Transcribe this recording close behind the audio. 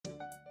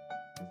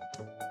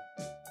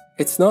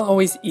It's not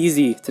always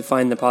easy to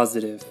find the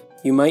positive.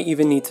 You might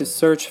even need to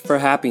search for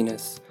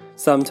happiness.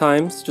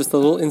 Sometimes, just a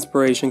little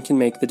inspiration can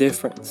make the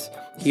difference.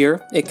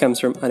 Here, it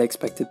comes from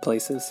unexpected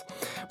places.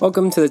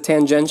 Welcome to the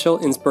Tangential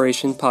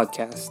Inspiration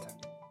Podcast.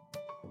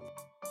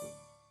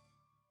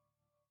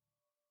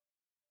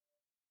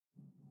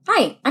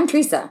 Hi, I'm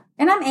Teresa.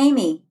 And I'm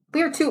Amy.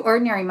 We are two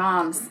ordinary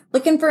moms.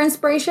 Looking for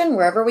inspiration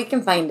wherever we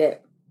can find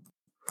it.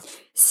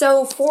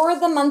 So for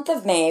the month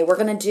of May, we're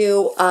going to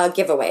do a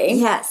giveaway.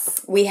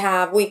 Yes. We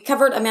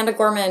covered Amanda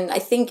Gorman, I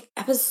think,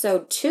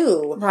 episode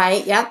 2.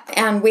 Right, yep.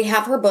 And we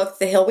have her book,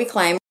 The Hill We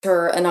Climb,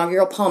 her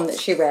inaugural poem that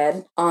she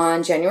read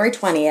on January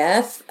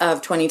 20th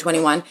of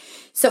 2021.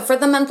 So for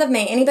the month of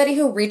May, anybody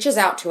who reaches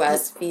out to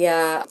us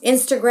via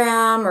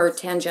Instagram or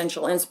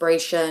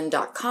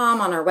tangentialinspiration.com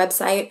on our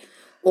website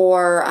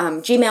or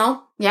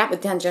Gmail,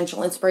 with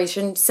Tangential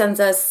Inspiration, sends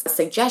us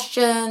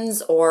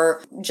suggestions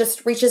or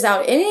just reaches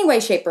out in any way,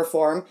 shape, or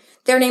form,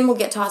 their name will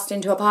get tossed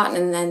into a pot,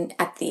 and then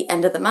at the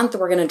end of the month,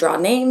 we're going to draw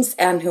names,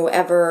 and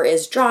whoever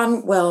is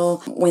drawn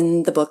will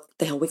win the book,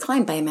 The Hill We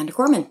Climb by Amanda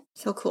Gorman.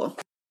 So cool.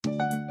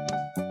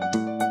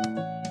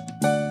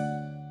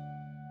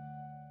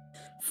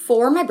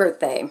 For my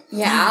birthday.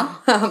 Yeah.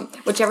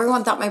 Which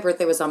everyone thought my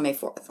birthday was on May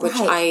 4th. Which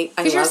right. I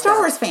Because you're a Star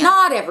Wars fan.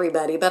 Not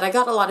everybody, but I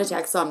got a lot of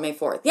texts on May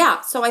 4th.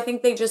 Yeah, so I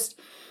think they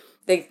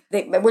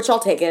which I'll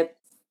take it,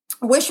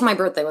 wish my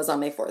birthday was on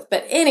May 4th.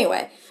 But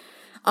anyway,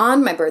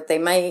 on my birthday,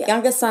 my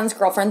youngest son's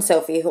girlfriend,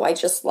 Sophie, who I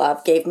just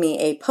love, gave me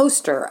a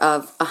poster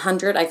of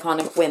 100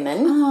 iconic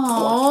women.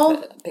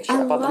 Oh,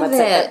 I love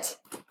it.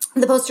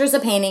 The poster is a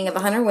painting of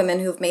 100 women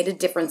who've made a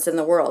difference in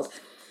the world.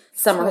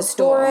 Some are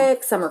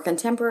historic, some are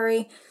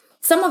contemporary.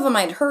 Some of them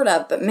I'd heard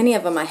of, but many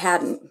of them I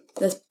hadn't.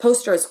 This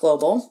poster is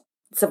global.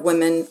 It's of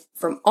women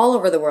from all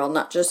over the world,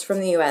 not just from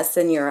the U.S.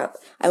 and Europe.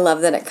 I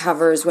love that it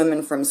covers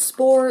women from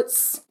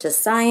sports to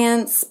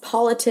science,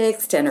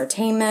 politics to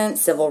entertainment,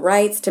 civil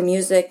rights to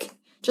music,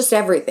 just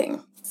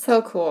everything.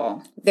 So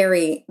cool.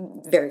 Very,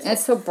 very fun.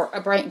 It's so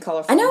bright and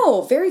colorful. I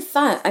know, very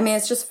fun. I mean,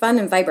 it's just fun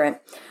and vibrant.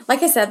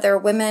 Like I said, there are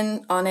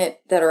women on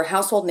it that are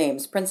household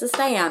names. Princess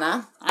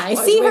Diana. I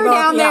see her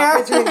down there.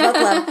 Which we both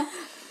love.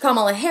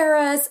 Kamala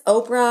Harris,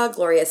 Oprah,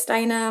 Gloria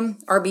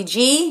Steinem,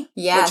 RBG,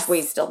 which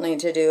we still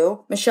need to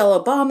do,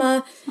 Michelle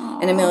Obama,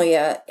 and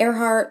Amelia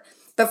Earhart.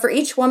 But for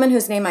each woman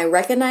whose name I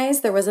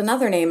recognize, there was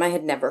another name I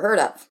had never heard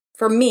of.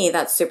 For me,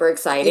 that's super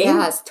exciting.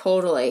 Yes,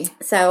 totally.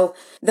 So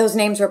those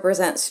names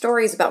represent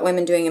stories about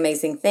women doing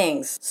amazing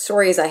things,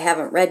 stories I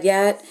haven't read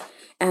yet.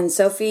 And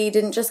Sophie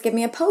didn't just give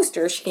me a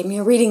poster, she gave me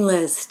a reading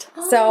list.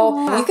 Oh.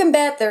 So you can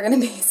bet there are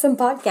going to be some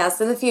podcasts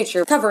in the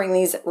future covering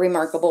these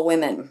remarkable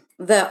women.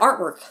 The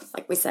artwork,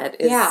 like we said,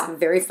 is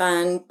very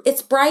fun.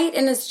 It's bright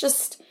and it's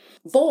just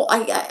bold.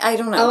 I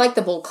don't know. I like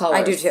the bold colors.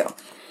 I do too.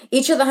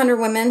 Each of the 100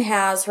 women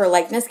has her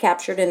likeness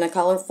captured in a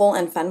colorful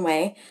and fun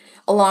way.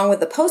 Along with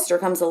the poster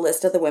comes a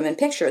list of the women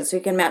pictured, so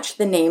you can match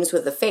the names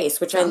with the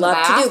face, which I love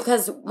to do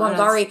because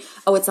Wangari.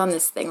 Oh, it's on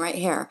this thing right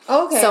here.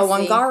 Okay. So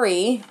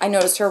Wangari, I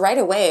noticed her right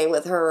away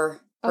with her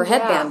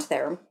headband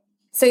there.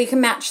 So you can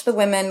match the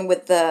women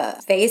with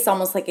the face,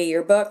 almost like a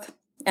yearbook.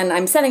 And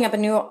I'm setting up a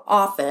new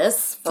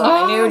office for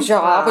my new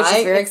job, which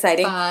is very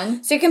exciting.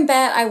 Fun. So you can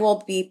bet I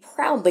will be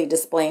proudly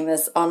displaying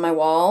this on my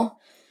wall.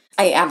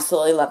 I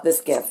absolutely love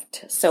this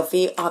gift.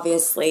 Sophie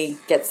obviously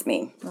gets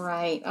me.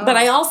 Right. Oh. But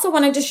I also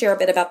wanted to share a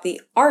bit about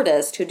the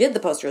artist who did the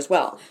poster as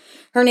well.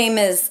 Her name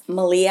is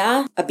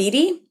Malia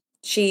Abidi.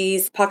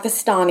 She's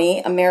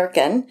Pakistani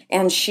American,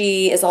 and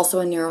she is also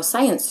a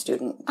neuroscience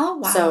student. Oh,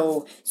 wow.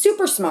 So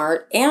super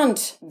smart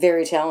and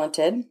very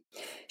talented.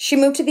 She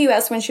moved to the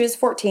U.S. when she was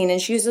 14,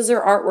 and she uses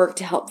her artwork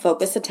to help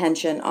focus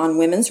attention on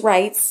women's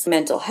rights,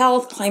 mental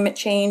health, climate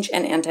change,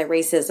 and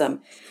anti-racism.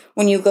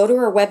 When you go to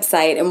her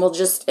website, and we'll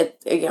just,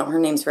 her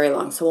name's very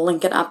long, so we'll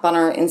link it up on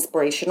our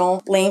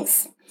inspirational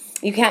links.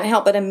 You can't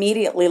help but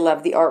immediately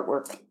love the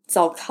artwork. It's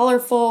all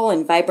colorful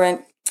and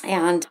vibrant.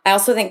 And I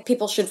also think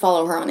people should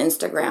follow her on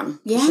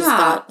Instagram. Yeah. She's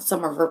got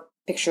some of her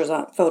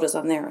photos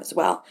on there as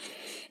well.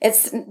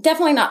 It's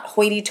definitely not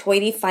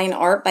hoity-toity fine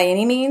art by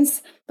any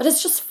means, but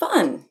it's just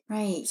fun.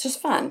 Right. It's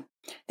just fun.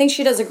 I think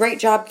she does a great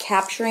job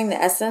capturing the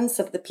essence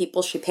of the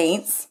people she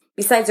paints.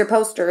 Besides her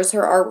posters,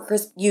 her artwork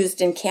is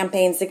used in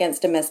campaigns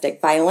against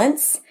domestic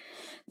violence,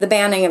 the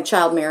banning of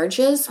child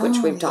marriages, which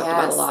we've talked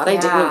about a lot. Yeah. I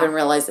didn't even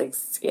realize,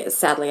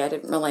 sadly, I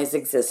didn't realize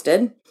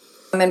existed.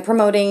 And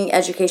promoting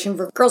education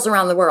for girls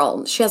around the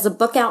world. She has a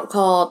book out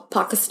called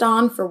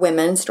Pakistan for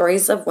Women,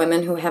 Stories of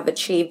Women Who Have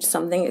Achieved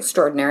Something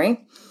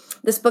Extraordinary.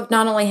 This book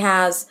not only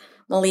has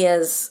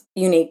Malia's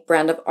unique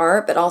brand of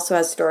art, but also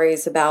has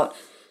stories about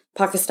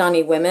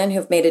Pakistani women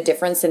who've made a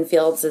difference in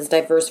fields as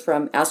diverse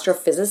from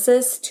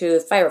astrophysicists to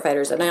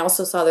firefighters. And I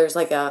also saw there's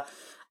like a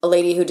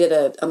lady who did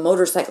a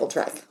motorcycle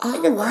trek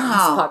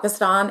across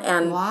Pakistan.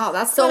 And wow,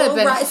 that's solar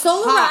been ride.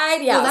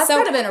 Yeah, well, that's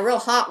got to have been a real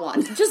hot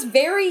one. Just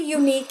very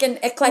unique and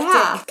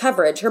eclectic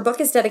coverage. Her book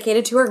is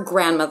dedicated to her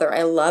grandmother.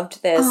 I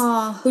loved this,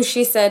 who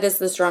she said is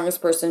the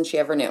strongest person she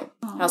ever knew.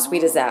 How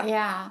sweet is that?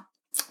 Yeah.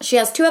 She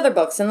has 2 other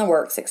books in the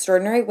works,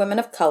 Extraordinary Women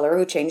of Color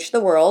Who Changed the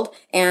World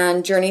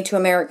and Journey to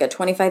America,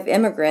 25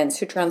 Immigrants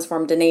Who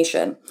Transformed a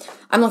Nation.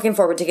 I'm looking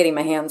forward to getting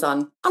my hands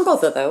on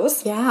both of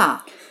those. Yeah.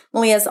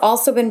 Malia's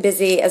also been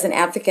busy as an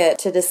advocate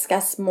to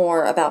discuss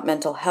more about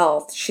mental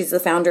health. She's the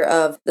founder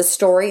of The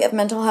Story of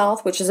Mental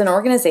Health, which is an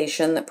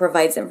organization that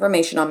provides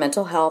information on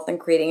mental health and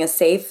creating a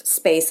safe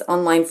space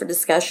online for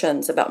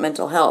discussions about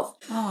mental health.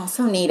 Oh,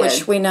 so needed.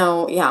 Which we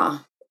know,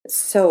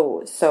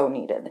 so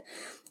needed.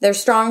 There's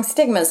strong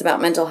stigmas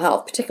about mental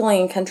health, particularly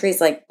in countries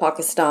like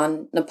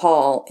Pakistan,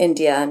 Nepal,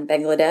 India, and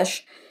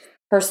Bangladesh.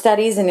 Her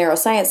studies in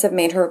neuroscience have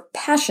made her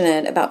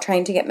passionate about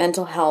trying to get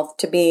mental health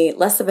to be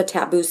less of a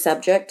taboo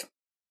subject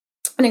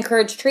and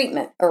encourage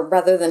treatment, or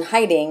rather than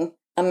hiding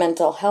a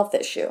mental health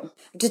issue.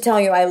 To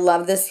tell you, I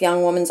love this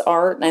young woman's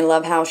art, and I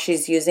love how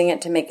she's using it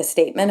to make a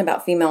statement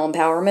about female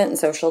empowerment and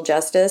social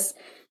justice.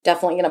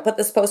 Definitely going to put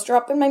this poster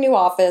up in my new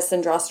office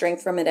and draw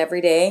strength from it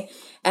every day.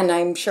 And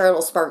I'm sure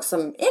it'll spark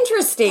some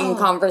interesting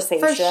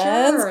conversations. For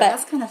sure. But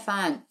That's kind of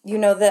fun. you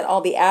know that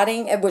I'll be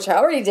adding, which I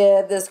already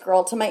did, this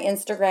girl to my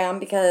Instagram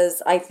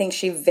because I think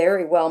she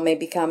very well may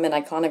become an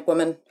iconic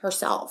woman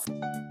herself.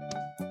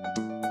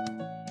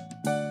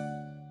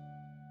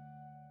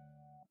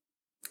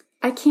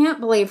 I can't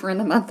believe we're in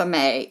the month of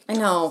May. I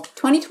know.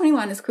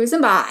 2021 is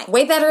cruising by.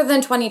 Way better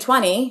than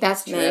 2020.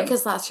 That's true.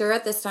 Because last year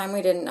at this time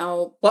we didn't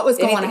know What was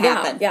going to anything.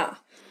 happen. Yeah.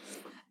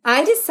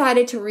 I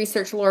decided to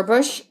research Laura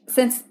Bush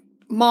since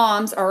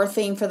moms are a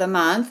theme for the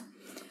month.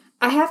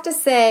 I have to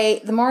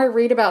say, the more I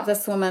read about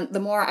this woman, the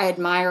more I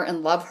admire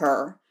and love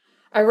her.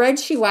 I read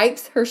she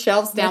wipes her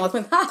shelves down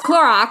with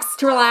Clorox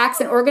to relax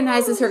and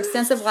organizes her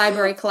extensive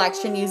library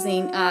collection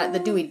using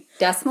the Dewey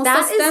Decimal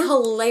That System. is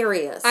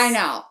hilarious. I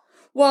know.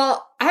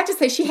 Well, I have to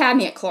say she had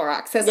me at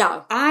Clorox.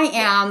 Yeah. I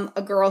am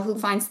a girl who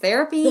finds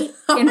therapy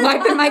in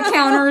wiping my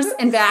counters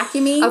and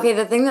vacuuming. Okay,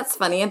 the thing that's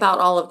funny about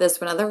all of this,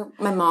 whenever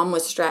my mom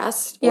was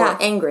stressed Yeah.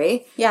 or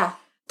angry, Yeah.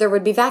 there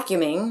would be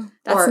vacuuming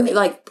That's or me.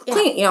 like Yeah.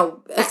 clean,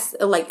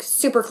 like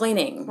super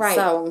cleaning. Right.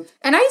 So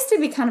And I used to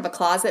be kind of a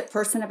closet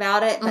person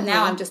about it, but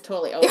now I'm just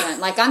totally open.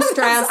 Like, I'm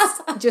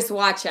stressed, just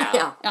watch out.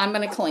 Yeah. I'm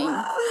going to clean.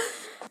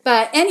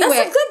 But anyway.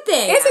 that's a good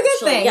thing. It's a good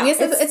actually. thing.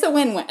 Yeah, It's a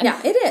win-win.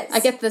 yeah, it is. I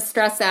get the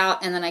stress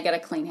out, and then I get a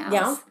clean house.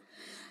 Yeah.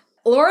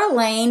 Laura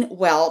Lane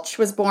Welch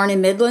was born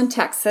in Midland,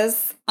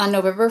 Texas on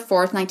November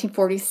 4th,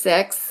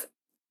 1946.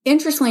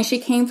 Interestingly, she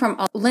came from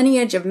a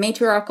lineage of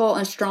matriarchal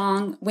and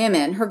strong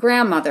women. Her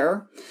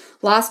grandmother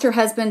lost her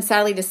husband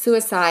sadly to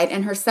suicide,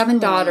 and her 7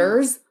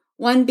 daughters,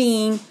 one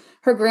being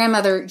her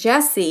grandmother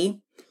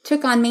Jessie,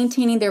 took on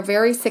maintaining their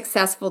very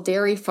successful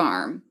dairy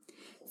farm.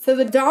 So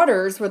the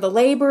daughters were the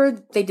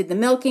labor, they did the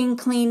milking,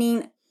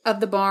 cleaning of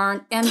the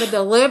barn, and the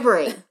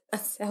delivery.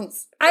 That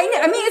sounds. I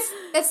mean,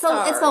 it's a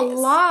lot. It's a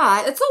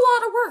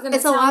lot of work, and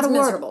It's it a lot sounds of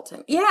work. miserable to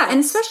me. Yeah, and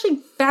especially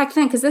back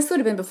then, because this would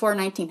have been before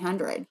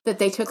 1900 that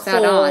they took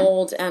that on.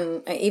 Cold,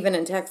 and even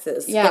in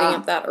Texas, Yeah. getting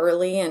up that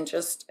early and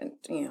just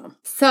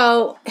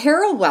So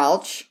Harold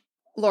Welch,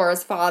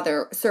 Laura's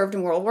father, served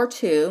in World War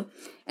II,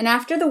 and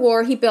after the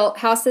war, he built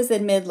houses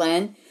in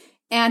Midland,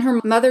 and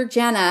her mother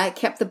Jenna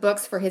kept the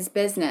books for his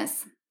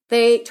business.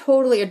 They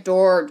totally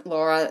adored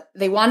Laura.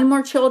 They wanted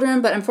more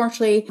children, but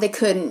unfortunately they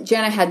couldn't.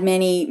 Jenna had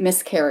many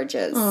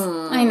miscarriages.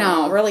 I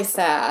know, really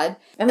sad.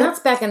 And that's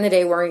back in the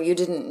day where you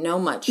didn't know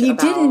much. You about,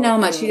 didn't know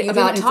much and you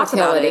about didn't talk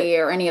about infertility it.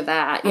 or any of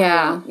that.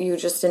 Yeah. You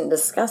just didn't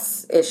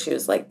discuss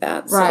issues like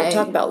that. So Right.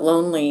 talk about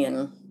lonely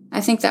and I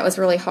think that was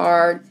really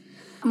hard.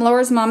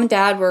 Laura's mom and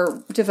dad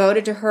were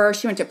devoted to her.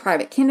 She went to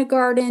private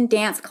kindergarten,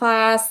 dance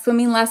class,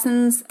 swimming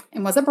lessons,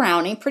 and was a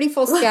brownie. Pretty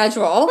full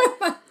schedule.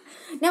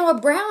 now a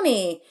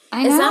brownie.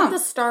 I Is know. that the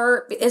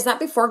start? Is that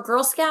before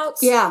Girl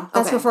Scouts? Yeah,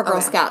 that's Okay, before Girl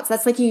okay. Scouts.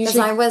 That's like you Because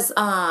usually...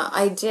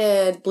 I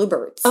did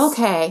Bluebirds.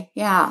 Okay,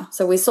 yeah.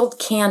 So we sold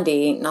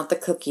candy, not the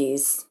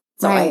cookies.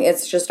 So Right.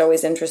 it's just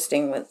always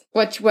interesting with.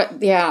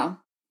 Yeah.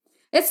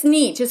 It's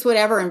neat, just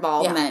whatever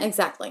involvement. Yeah,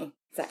 exactly.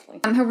 Exactly.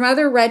 Her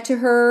mother read to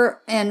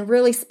her and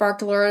really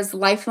sparked Laura's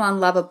lifelong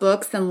love of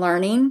books and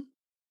learning.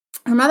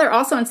 Her mother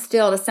also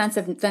instilled a sense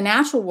of the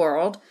natural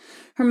world.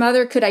 Her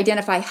mother could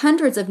identify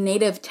hundreds of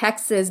native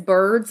Texas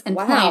birds and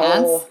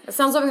plants. It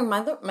sounds like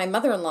my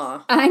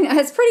mother-in-law. I know,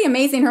 it's pretty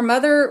amazing. Her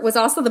mother was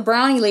also the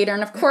brownie leader,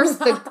 and of course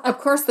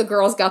the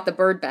girls got the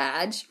bird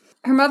badge.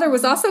 Her mother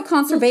was also a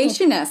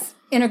conservationist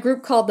in a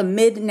group called the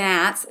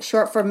Mid-Nats,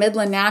 short for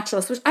Midland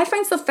Naturalists, which I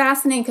find so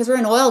fascinating because we're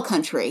in oil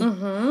country.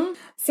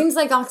 Seems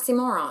like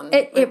oxymoron.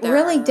 It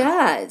really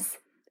does.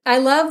 I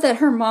love that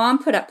her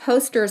mom put up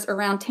posters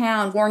around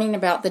town warning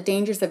about the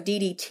dangers of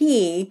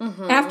DDT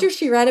after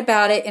she read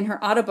about it in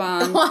her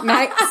Audubon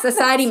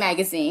Society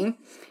magazine.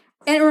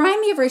 And it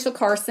reminded me of Rachel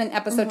Carson,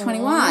 episode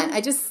 21.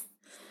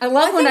 I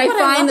love when I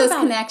find those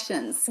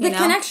connections. The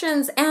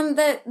connections, and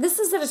that this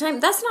is at a time,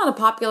 that's not a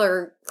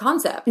popular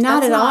concept.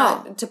 Not That's at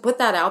all. To put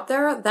that out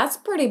there, that's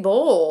pretty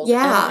bold.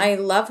 Yeah. And I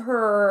love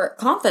her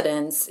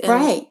confidence in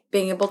Right.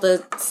 being able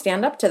to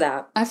stand up to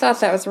that. I thought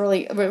that was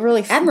really,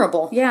 really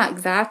Admirable. Yeah,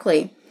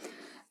 exactly.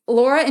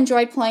 Laura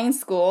enjoyed playing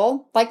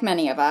school, like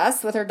many of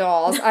us, with her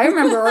dolls. I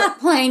remember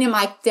playing in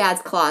my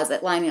dad's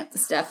closet, lining up the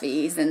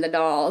stuffies and the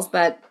dolls,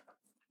 but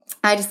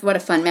what a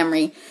fun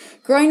memory.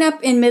 Growing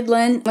up in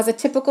Midland was a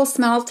typical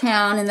small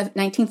town in the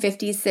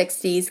 1950s,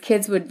 60s.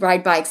 Kids would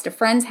ride bikes to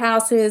friends'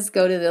 houses,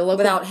 go to the local...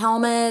 Without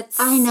helmets.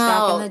 I know.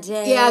 Back in the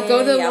day. Yeah, go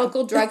to the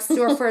local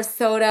drugstore for a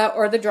soda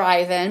or the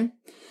drive-in.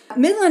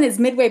 Midland is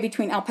midway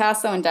between El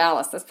Paso and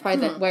Dallas. That's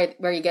probably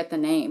where you get the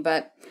name.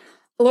 But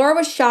Laura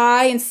was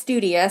shy and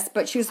studious,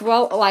 but she was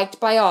well-liked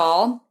by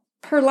all.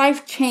 Her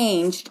life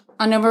changed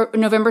on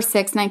November 6,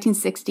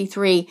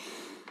 1963,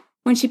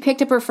 when she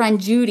picked up her friend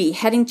Judy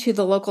heading to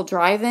the local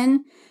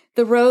drive-in.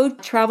 The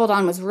road traveled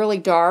on was really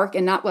dark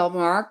and not well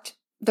marked.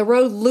 The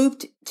road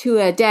looped to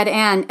a dead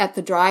end at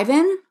the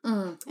drive-in,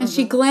 and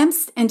she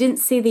glimpsed and didn't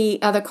see the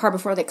other car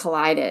before they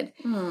collided.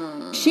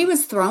 She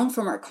was thrown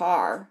from her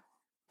car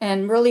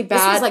and really bad.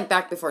 This was like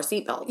back before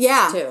seatbelts,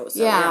 too.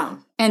 So, yeah.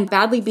 And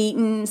badly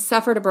beaten,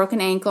 suffered a broken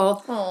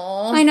ankle.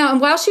 Aww. I know.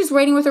 And while she was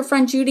waiting with her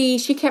friend Judy,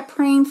 she kept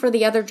praying for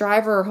the other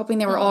driver, hoping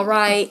they were all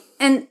right.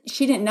 And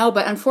she didn't know,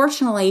 but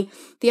unfortunately,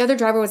 the other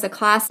driver was a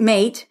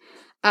classmate,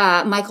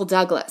 Michael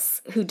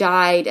Douglas, who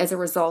died as a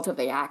result of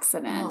the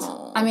accident.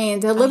 Oh, I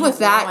mean, to live with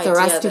that the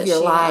rest of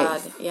your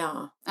life.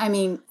 Yeah. I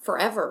mean,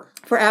 forever.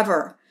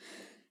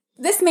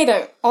 This made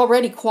an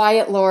already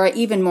quiet Laura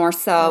even more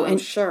so,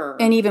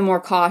 and even more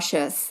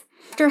cautious.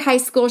 After high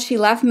school, she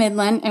left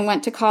Midland and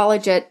went to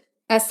college at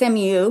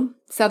SMU,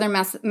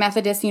 Southern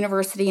Methodist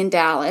University in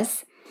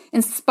Dallas.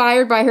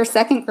 Inspired by her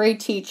second grade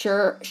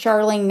teacher,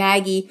 Charlene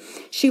Nagy,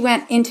 she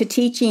went into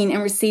teaching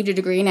and received a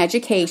degree in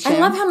education. I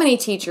love how many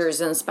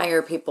teachers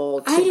inspire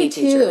people to be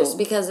teachers,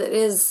 because it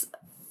is,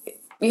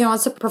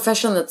 it's a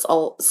profession that's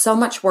so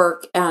much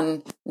work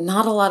and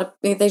not a lot of,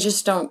 they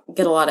just don't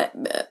get a lot of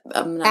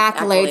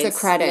accolades or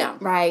credit. Yeah.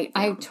 Right.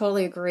 I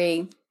totally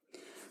agree.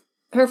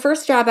 Her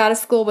first job out of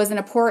school was in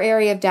a poor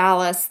area of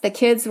Dallas. The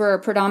kids were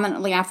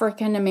predominantly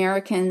African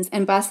Americans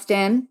and bussed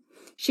in.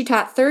 She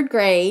taught third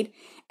grade.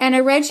 And I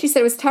read, she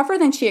said it was tougher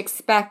than she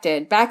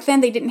expected. Back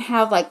then, they didn't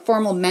have like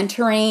formal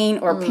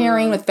mentoring or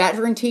pairing with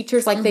veteran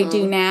teachers like they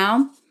do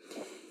now.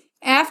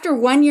 After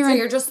 1 year... So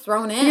you're just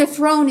thrown in. You're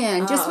thrown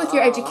in just with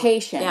your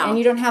education. Yeah. And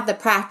you don't have the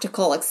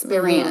practical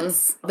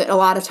experience that a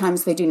lot of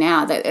times they do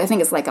now. I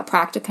think it's like a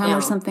practicum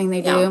or something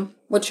they do.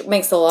 Which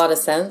makes a lot of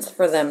sense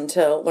for them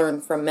to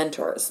learn from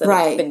mentors that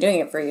have been doing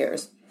it for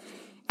years.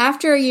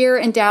 After a year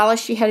in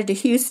Dallas, she headed to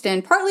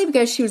Houston, partly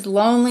because she was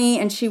lonely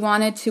and she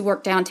wanted to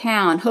work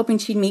downtown, hoping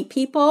she'd meet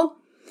people.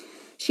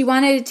 She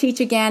wanted to teach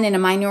again in a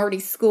minority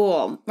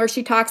school, where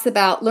she talks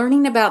about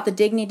learning about the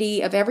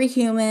dignity of every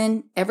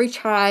human, every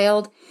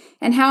child,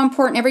 and how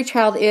important every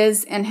child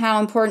is and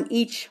how important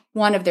each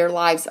one of their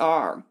lives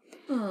are.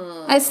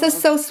 It's just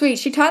so sweet.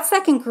 She taught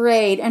second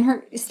grade, and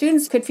her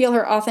students could feel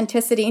her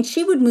authenticity, and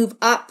she would move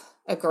up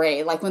a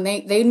grade. Like when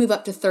they'd move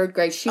up to third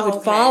grade, she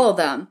would follow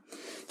them.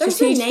 There's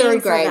a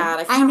name for that.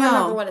 I can't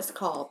remember what it's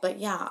called, but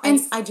yeah,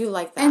 I do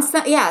like that.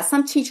 And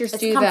some teachers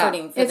do that. It's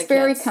comforting for the kids. It's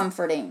very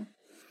comforting.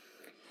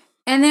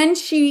 And then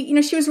she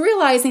was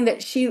realizing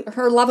that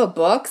her love of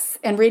books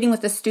and reading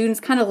with the students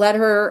kind of led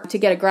her to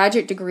get a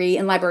graduate degree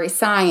in library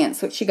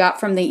science, which she got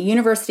from the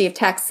University of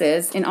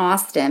Texas in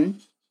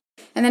Austin.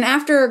 And then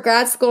after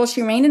grad school,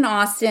 she remained in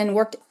Austin,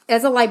 worked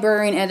as a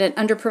librarian at an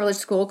underprivileged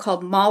school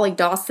called Molly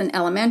Dawson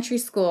Elementary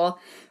School,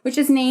 which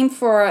is named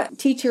for a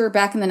teacher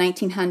back in the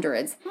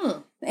 1900s.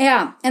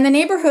 Yeah, and the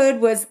neighborhood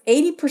was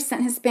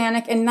 80%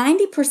 Hispanic, and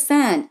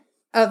 90%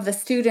 of the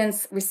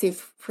students received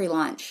free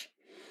lunch.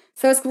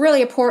 So it's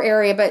really a poor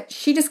area, but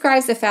she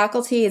describes the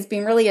faculty as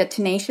being really a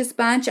tenacious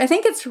bunch. I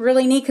think it's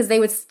really neat because they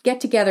would get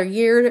together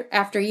year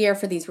after year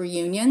for these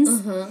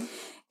reunions.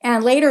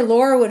 And later,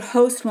 Laura would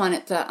host one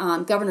at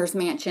the governor's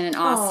mansion in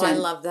Austin. Oh, I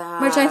love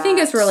that. Which I think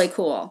is really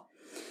cool.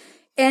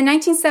 In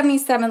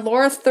 1977,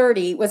 Laura,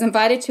 30, was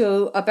invited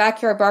to a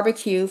backyard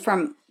barbecue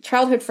from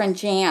childhood friend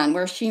Jan,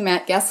 where she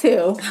met, guess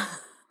who?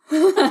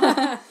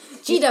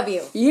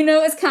 GW. You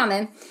know it's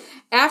coming.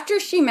 After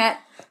she met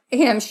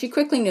him, she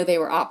quickly knew they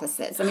were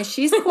opposites. I mean,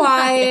 she's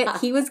quiet.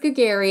 He was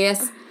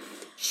gregarious.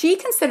 She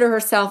considered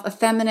herself a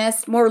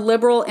feminist, more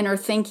liberal in her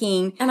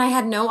thinking. And I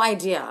had no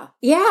idea.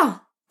 Yeah.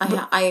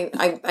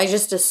 I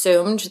just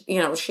assumed,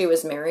 she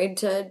was married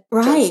to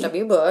George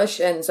W.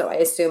 Bush, and so I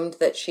assumed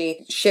that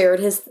she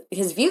shared his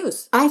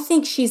views. I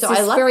think she's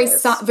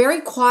just very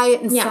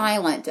quiet and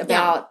silent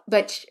about,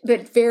 but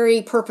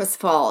very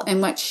purposeful in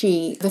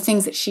the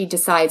things that she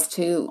decides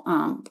to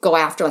go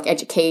after, like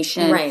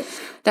education. Right.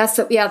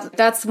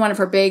 That's one of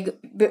her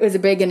it was a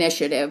big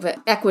initiative,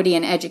 equity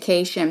in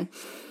education.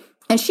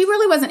 And she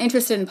really wasn't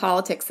interested in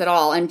politics at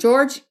all. And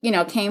George,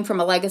 came from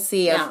a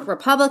legacy of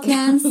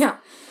Republicans. Yeah.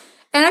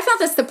 And I found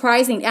this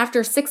surprising.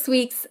 After 6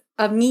 weeks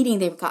of meeting,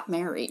 they got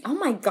married. Oh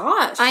my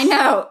gosh. I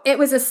know. It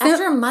was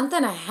after a month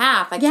and a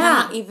half. I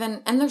cannot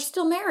even, and they're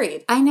still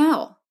married. I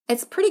know.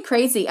 It's pretty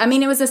crazy. I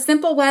mean, it was a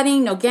simple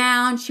wedding, no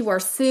gown. She wore a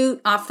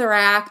suit off the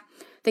rack.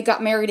 They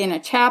got married in a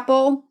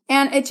chapel.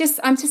 And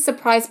I'm just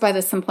surprised by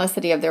the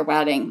simplicity of their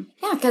wedding.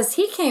 Yeah, because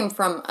he came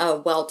from a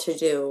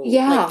well-to-do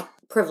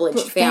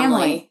privileged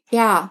family.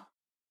 Yeah.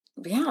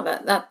 Yeah,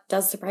 that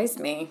does surprise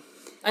me.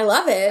 I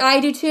love it. I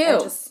do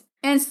too.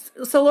 And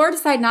so Laura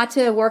decided not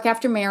to work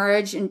after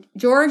marriage, and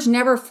George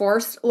never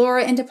forced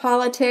Laura into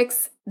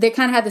politics. They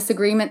kind of had this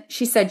agreement.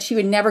 She said she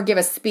would never give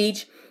a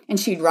speech and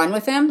she'd run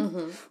with him.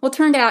 Mm-hmm. Well, it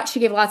turned out she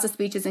gave lots of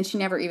speeches and she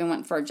never even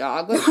went for a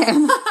jog with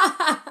him.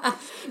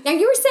 Now,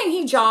 you were saying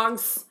he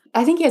jogs.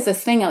 I think he has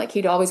this thing like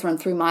he'd always run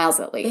 3 miles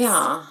at least.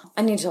 Yeah.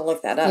 I need to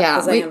look that up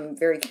because I am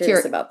very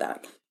curious about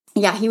that.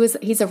 Yeah,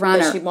 he's a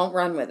runner. But she won't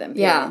run with him.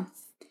 Yeah.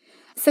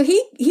 So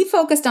he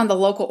focused on the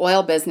local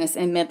oil business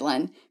in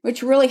Midland,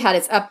 which really had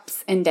its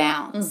ups and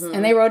downs. Mm-hmm.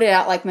 And they wrote it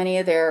out like many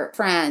of their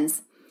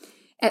friends.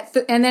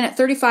 And then at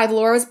 35,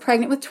 Laura was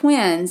pregnant with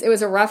twins. It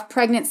was a rough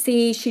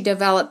pregnancy. She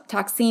developed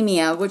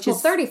toxemia, which is...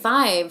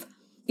 35,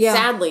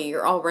 sadly,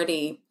 you're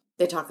already...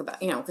 They talk about,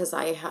 because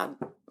I had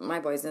my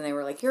boys and they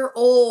were like, you're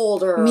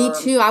older. Me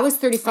too. I was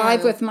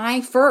 35 with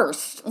my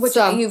first. Which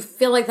you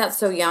feel like that's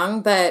so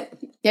young, but...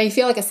 Yeah, you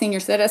feel like a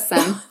senior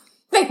citizen.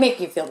 They make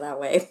you feel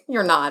that way.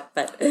 You're not,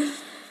 but...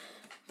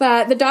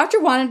 But the doctor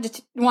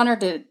wanted her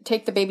to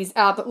take the babies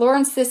out, but Laura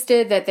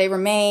insisted that they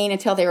remain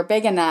until they were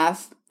big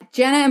enough.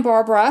 Jenna and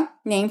Barbara,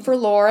 named for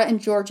Laura and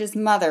George's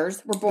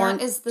mothers, were born...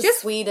 That is the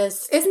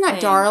sweetest Isn't that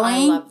thing. darling?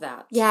 I love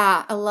that.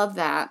 Yeah, I love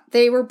that.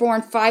 They were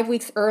born 5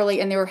 weeks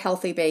early, and they were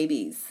healthy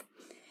babies.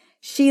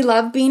 She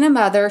loved being a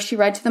mother. She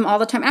read to them all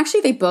the time.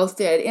 Actually, they both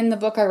did. In the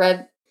book I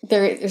read,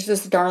 there's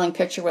this darling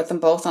picture with them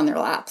both on their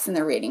laps in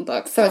their reading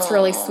book. So it's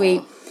really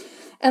sweet.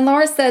 And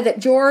Laura said that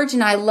George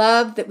and I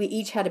loved that we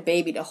each had a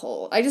baby to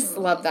hold. I just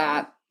love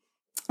that.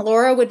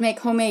 Laura would make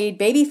homemade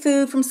baby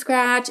food from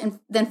scratch, and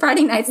then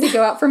Friday nights they'd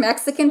go out for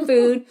Mexican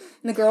food,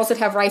 and the girls would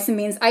have rice and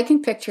beans. I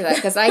can picture that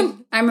because I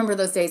remember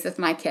those days with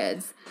my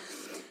kids.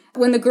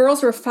 When the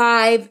girls were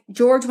 5,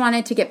 George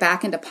wanted to get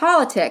back into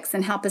politics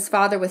and help his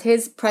father with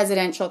his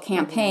presidential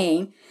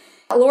campaign.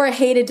 Laura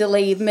hated to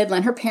leave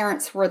Midland. Her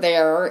parents were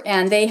there,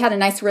 and they had a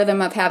nice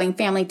rhythm of having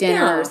family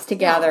dinners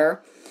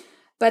together. Yeah.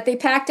 But they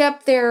packed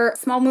up their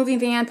small moving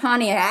van,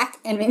 Pontiac,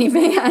 and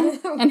minivan,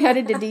 and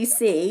headed to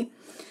D.C.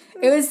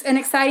 It was an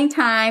exciting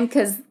time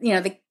because,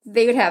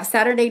 they would have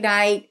Saturday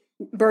night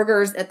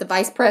burgers at the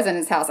vice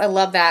president's house. I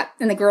love that.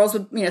 And the girls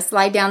would,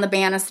 slide down the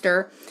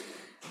banister.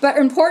 But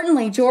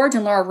importantly, George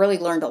and Laura really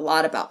learned a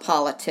lot about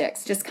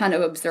politics, just kind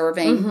of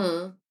observing.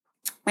 Mm-hmm.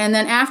 And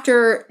then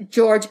after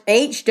George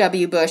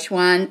H.W. Bush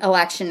won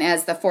election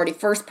as the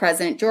 41st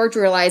president, George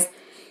realized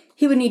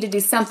he would need to do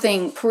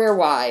something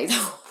career-wise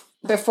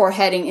before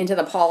heading into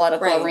the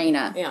political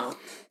arena. Yeah.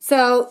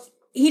 So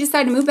he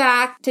decided to move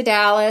back to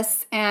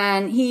Dallas,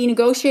 and he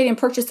negotiated and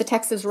purchased the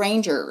Texas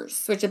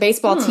Rangers, which is a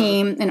baseball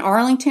team in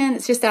Arlington.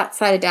 It's just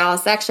outside of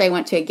Dallas. Actually, I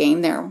went to a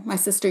game there. My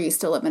sister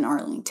used to live in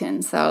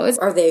Arlington. So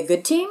Are they a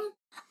good team?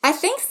 I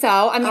think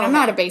so. I mean, I'm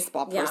not a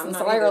baseball person,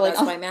 so I really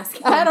don't. That's why I'm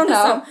asking. I don't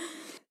know.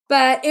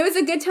 But it was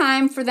a good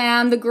time for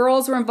them. The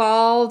girls were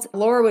involved.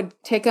 Laura would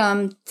take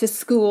them to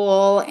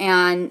school,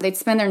 and they'd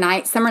spend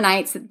their summer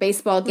nights at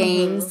baseball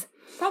games.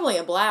 Mm-hmm. Probably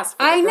a blast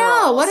for I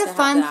know. What a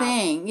fun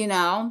thing,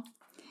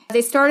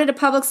 They started a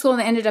public school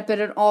and they ended up at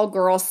an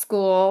all-girls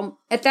school.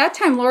 At that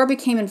time, Laura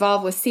became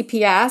involved with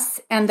CPS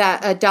and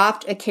that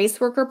Adopt a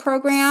Caseworker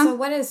program. So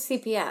what is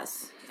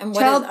CPS? And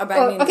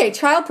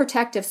Child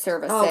Protective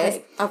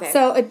Services. Okay.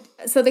 So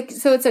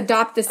it's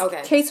Adopt This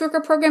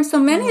Caseworker program. So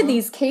many of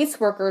these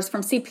caseworkers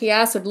from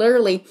CPS would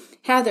literally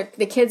have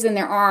the kids in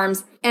their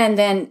arms and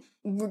then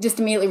just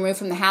immediately removed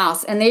from the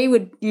house. And they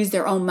would use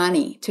their own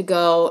money to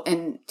go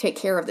and take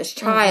care of this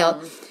child.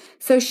 Mm-hmm.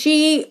 So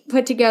she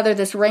put together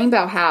this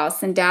rainbow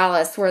house in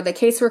Dallas where the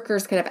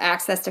caseworkers could have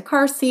access to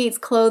car seats,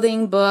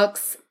 clothing,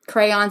 books,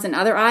 crayons, and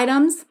other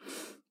items.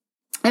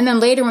 And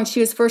then later when she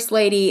was First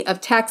Lady of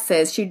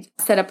Texas, she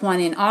set up one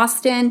in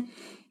Austin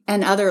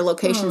and other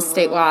locations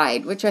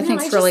statewide, which I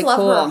think is really cool. I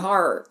love her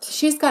heart.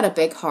 She's got a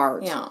big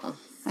heart. Yeah.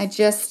 I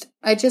just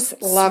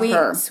love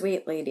her.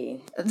 Sweet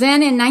lady.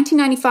 Then in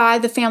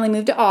 1995, the family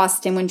moved to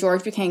Austin when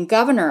George became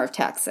governor of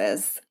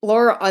Texas.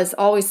 Laura has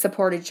always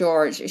supported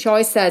George. She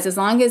always says, as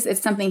long as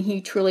it's something he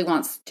truly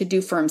wants to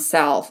do for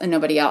himself and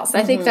nobody else. Mm-hmm.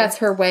 I think that's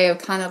her way of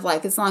kind of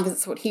like, as long as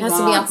it's what he wants.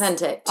 Has to be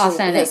authentic to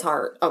his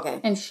heart.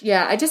 Okay. And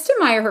I just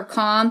admire her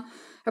calm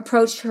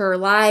approach to her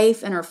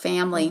life and her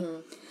family. Mm-hmm.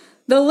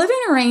 The living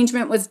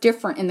arrangement was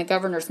different in the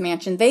governor's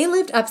mansion. They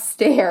lived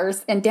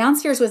upstairs, and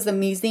downstairs was the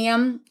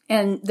museum,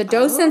 and the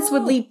docents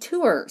would lead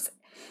tours.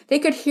 They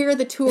could hear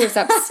the tours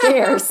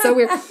upstairs.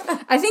 So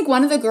I think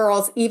one of the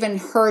girls even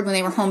heard when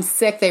they were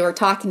homesick, they were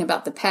talking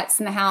about the pets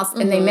in the house,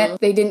 and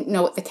they didn't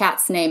know what the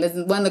cat's name is.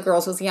 And one of the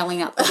girls was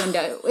yelling out the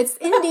window, "It's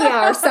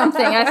India" or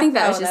something. I think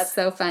that was just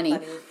so funny.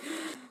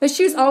 But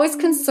she was always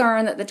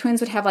concerned that the twins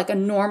would have like a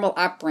normal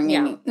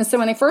upbringing. Yeah. And so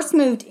when they first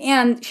moved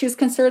in, she was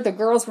concerned the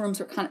girls' rooms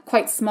were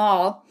quite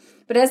small.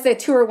 But as the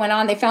tour went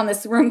on, they found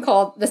this room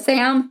called the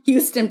Sam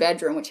Houston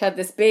bedroom, which had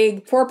this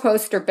big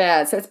 4-poster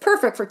bed. So it's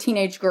perfect for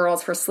teenage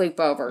girls for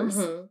sleepovers.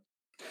 Mm-hmm.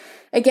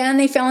 Again,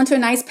 they fell into a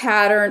nice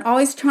pattern,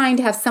 always trying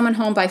to have someone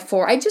home by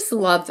 4. I just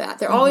love that.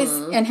 They're always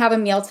and have a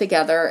meal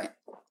together.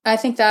 I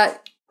think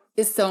that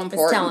is so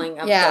important. telling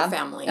of their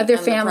family. Of their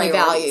and their family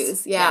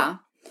priorities. values. Yeah.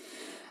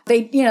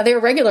 They were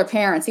regular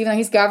parents. Even though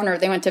he's governor,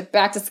 they went to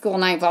back to school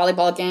night,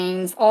 volleyball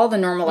games, all the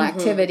normal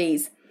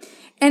activities.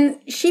 And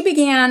she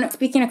began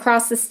speaking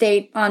across the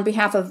state on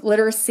behalf of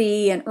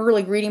literacy and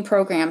early reading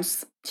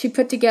programs. She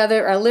put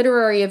together a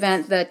literary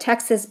event, the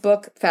Texas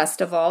Book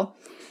Festival.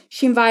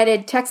 She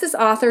invited Texas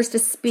authors to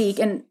speak,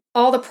 and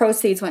all the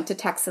proceeds went to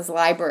Texas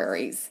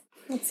libraries.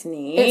 That's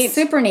neat. It's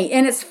super neat.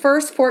 In its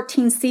first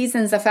 14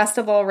 seasons, the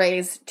festival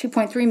raised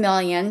 $2.3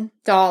 million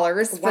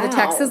for the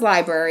Texas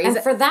libraries.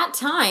 And for that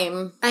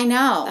time, I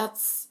know.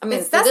 that's for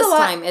this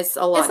time, it's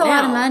a lot It's a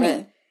lot of now, money.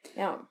 but,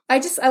 yeah.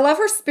 I love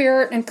her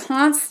spirit and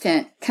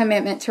constant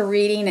commitment to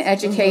reading and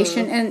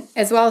education, and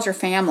as well as her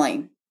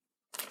family.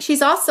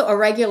 She's also a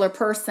regular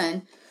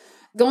person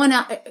going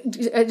out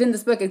in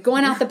this book,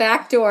 going out the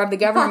back door of the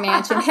governor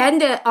mansion,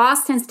 heading to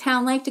Austin's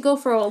Town Lake to go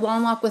for a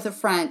long walk with a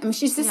friend. I mean,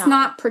 she's just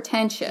not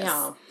pretentious.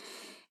 Yeah.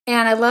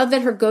 And I love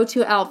that her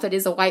go-to outfit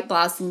is a white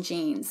blouse and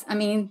jeans. I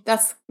mean,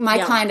 that's my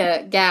kind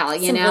of gal,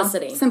 you know?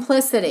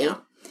 Simplicity. Yeah.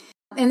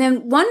 And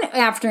then one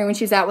afternoon when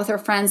she was out with her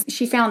friends,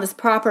 she found this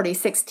property,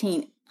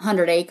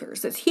 1,600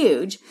 acres. It's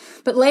huge.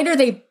 But later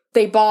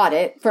they bought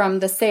it from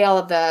the sale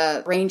of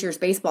the Rangers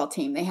baseball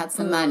team. They had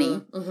some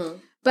money. Mm-hmm.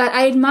 But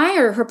I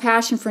admire her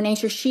passion for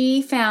nature.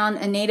 She found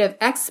a native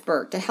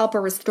expert to help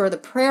her restore the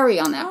prairie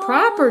on that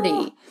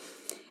property.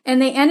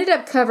 And they ended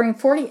up covering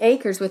 40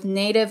 acres with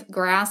native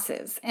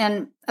grasses.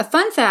 And a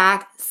fun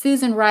fact,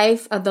 Susan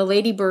Reif of the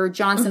Lady Bird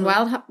Johnson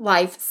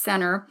Wildlife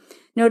Center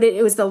noted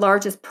it was the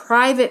largest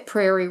private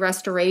prairie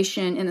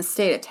restoration in the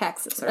state of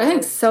Texas. I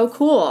think it's so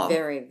cool.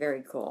 Very,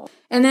 very cool.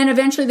 And then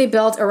eventually they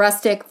built a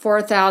rustic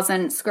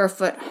 4,000 square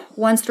foot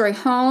one-story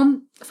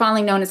home,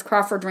 finally known as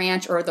Crawford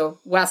Ranch or the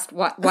West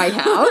White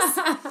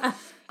House.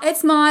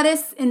 It's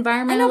modest,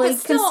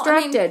 environmentally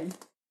constructed.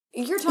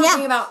 You're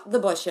talking about the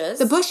Bushes.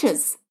 The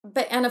Bushes.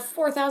 But and a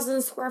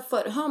 4,000 square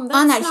foot home. That's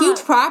on that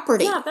huge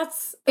property. Yeah,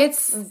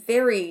 it's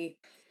very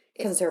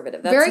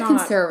conservative. That's very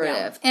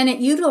conservative. And it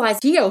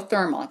utilized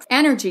geothermal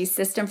energy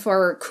system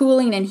for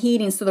cooling and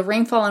heating. So the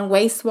rainfall and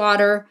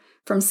wastewater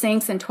from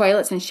sinks and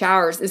toilets and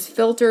showers is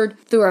filtered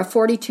through a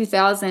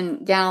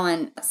 42,000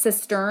 gallon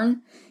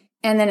cistern.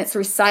 And then it's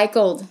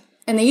recycled.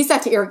 And they use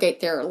that to irrigate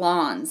their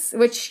lawns,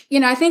 which,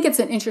 I think it's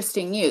an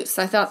interesting use.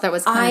 I thought that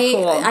was kind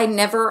of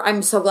cool.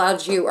 I'm so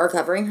glad you are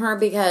covering her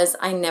because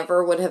I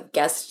never would have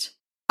guessed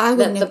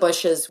that the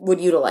Bushes would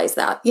utilize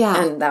that.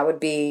 Yeah. And that would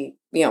be,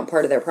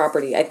 part of their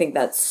property. I think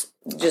that's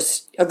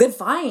just a good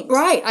find.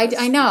 Right.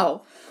 I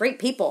know. Great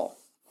people.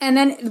 And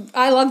then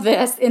I love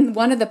this in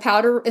the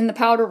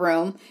powder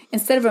room,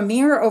 instead of a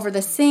mirror over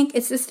the sink,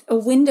 it's just a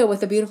window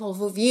with a beautiful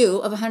view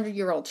of a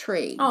 100-year-old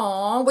tree.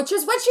 Oh, which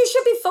is what you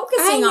should be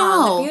focusing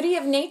on, the beauty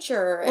of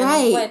nature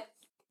and what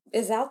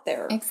is out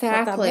there.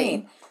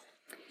 Exactly.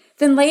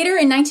 Then later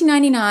in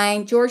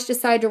 1999, George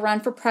decided to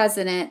run for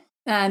president.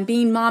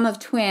 Being mom of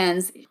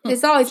twins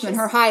has always been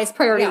her highest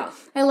priority. Yeah.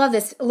 I love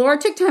this. Laura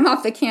took time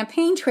off the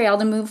campaign trail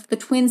to move the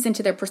twins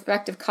into their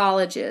prospective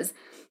colleges.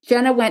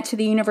 Jenna went to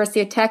the University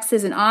of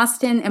Texas in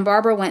Austin, and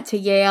Barbara went to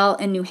Yale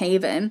and New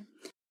Haven.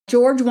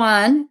 George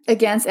won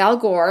against Al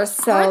Gore.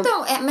 So hard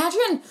though.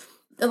 Imagine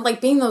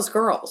being those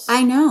girls.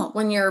 I know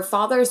when your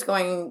father's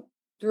going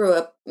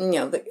through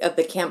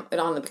the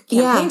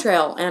campaign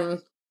trail and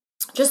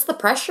just the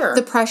pressure.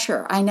 The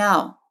pressure. I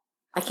know.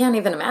 I can't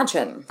even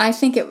imagine. I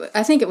think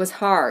it was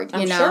hard.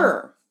 I'm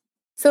sure.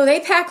 So they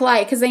packed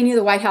light because they knew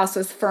the White House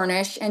was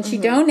furnished, and she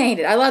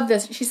donated. I love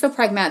this. She's so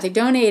pragmatic. They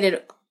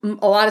donated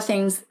a lot of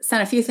things,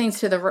 sent a few things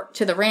to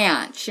the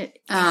ranch.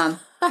 I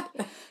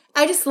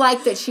just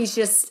like that she's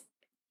just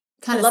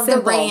kind of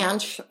simple. The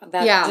ranch.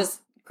 That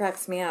just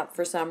cracks me up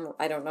for some,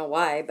 I don't know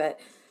why, but.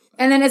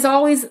 And then as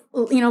always,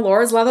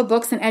 Laura's love of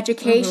books and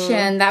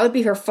education, that would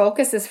be her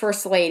focus as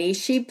First Lady.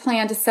 She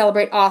planned to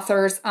celebrate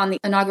authors on the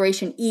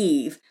inauguration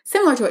eve,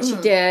 similar to what she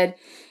did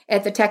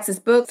at the Texas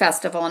Book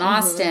Festival in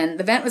Austin.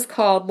 The event was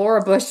called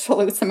Laura Bush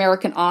Salutes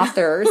American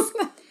Authors.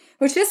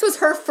 Which this was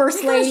her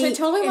first lady. I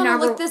totally want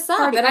to look this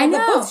up. And I know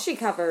the books she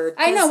covered.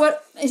 I know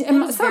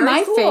some of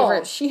my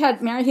favorites. She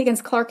had Mary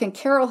Higgins Clark and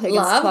Carol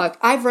Higgins Clark.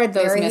 I've read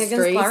those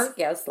mysteries. Higgins Clark,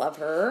 yes, love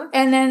her.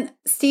 And then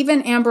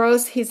Stephen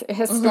Ambrose, he's a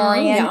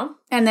historian.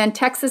 And then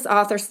Texas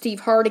author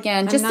Steve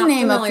Hartigan, just to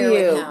name a few.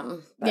 With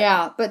him,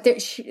 but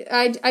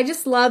I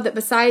just love that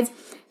besides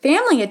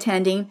family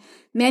attending,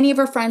 many of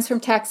her friends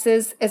from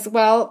Texas, as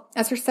well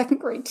as her second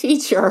grade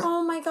teacher.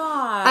 Oh my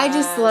gosh. I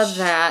just love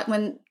that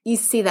when you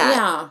see that.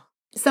 Yeah.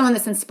 Someone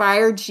that's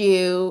inspired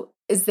you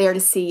is there to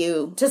see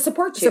you. To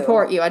support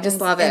you. I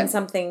just love it. And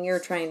something you're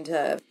trying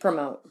to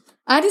promote.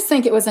 I just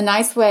think it was a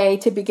nice way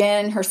to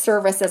begin her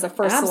service as a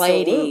first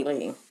lady.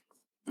 Absolutely.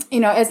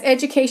 As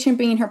education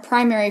being her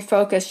primary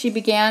focus, she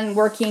began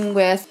working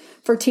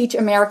for Teach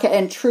America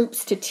and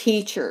Troops to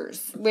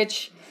Teachers,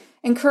 which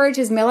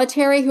encourages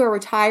military who are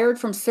retired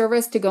from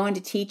service to go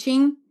into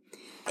teaching.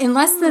 In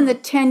less than the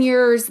 10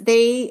 years,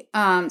 they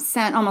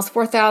sent almost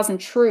 4,000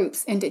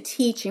 troops into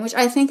teaching, which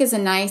I think is a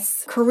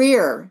nice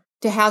career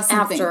to have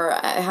something after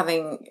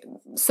having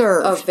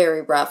served. a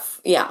very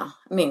rough, I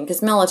mean,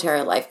 because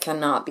military life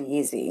cannot be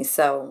easy.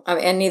 So, I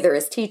mean, and neither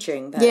is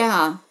teaching. But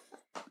Yeah.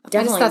 definitely,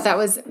 I just thought that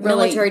was really...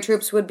 military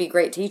troops would be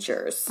great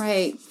teachers.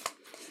 Right.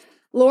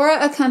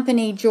 Laura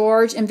accompanied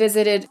George and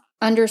visited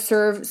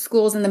underserved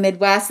schools in the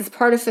Midwest as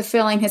part of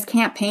fulfilling his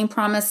campaign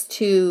promise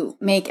to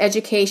make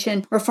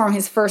education reform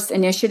his first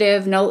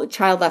initiative, No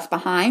Child Left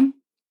Behind.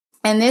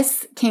 And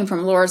this came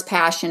from Laura's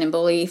passion and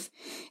belief.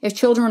 If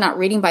children were not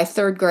reading by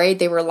third grade,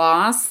 they were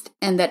lost,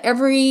 and that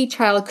every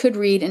child could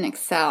read and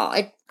excel.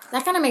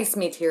 That kind of makes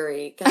me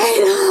teary.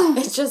 I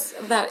know. It's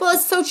just that. Well,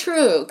 it's so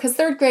true. Because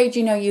third grade,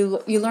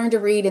 you learn to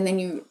read, and then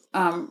you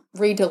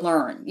read to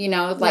learn.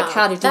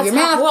 How to do your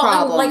math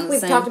problems. Like we've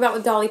talked about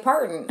with Dolly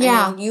Parton.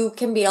 Yeah. I mean, you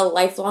can be a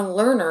lifelong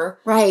learner,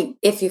 right?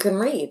 If you can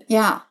read.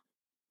 Yeah.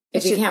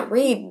 If you can't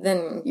read,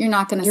 then you're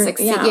not going to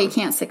succeed. Yeah, you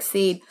can't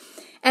succeed.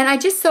 And I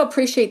just so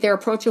appreciate their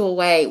approachable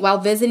way. While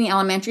visiting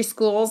elementary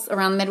schools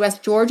around the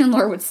Midwest, George and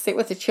Laura would sit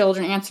with the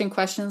children answering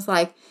questions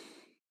like,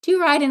 do you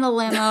ride in a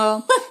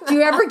limo? Do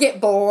you ever get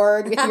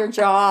bored with your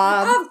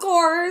job? Of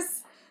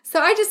course. So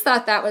I just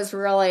thought that was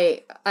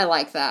really, I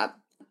like that.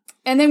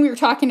 And then we were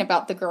talking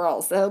about the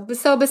girls.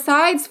 So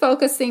besides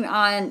focusing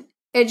on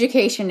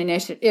education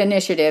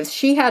initiatives,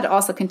 she had to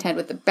also contend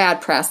with the bad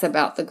press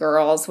about the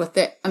girls with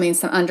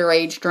some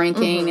underage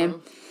drinking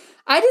and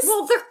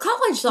they're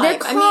college life.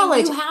 They're college.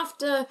 I mean, you have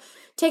to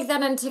take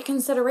that into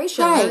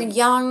consideration. Right. They're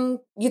young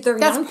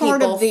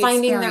people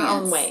finding their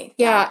own way.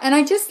 Yeah, and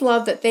I just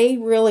love that they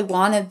really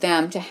wanted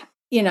them to,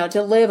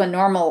 to live a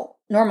normal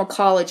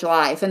college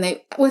life, and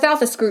they without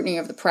the scrutiny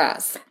of the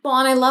press. Well,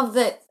 and I love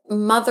that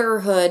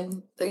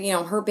motherhood.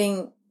 Her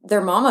being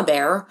their mama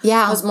bear,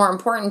 was more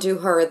important to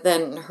her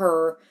than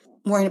her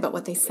worrying about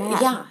what they said.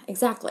 Yeah,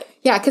 exactly.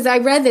 Yeah, because I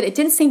read that it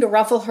didn't seem to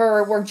ruffle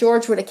her, where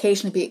George would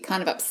occasionally be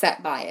kind of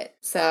upset by it.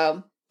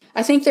 So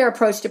I think their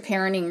approach to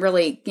parenting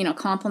really,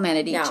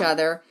 complemented each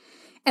other.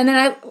 And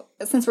then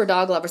since we're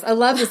dog lovers, I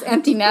love these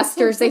empty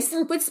nesters. They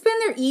would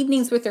spend their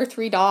evenings with their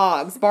 3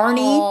 dogs,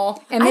 Barney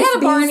and Miss I had a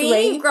Beasley.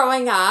 Barney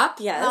growing up.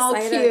 Yes, oh, I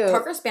had cute. a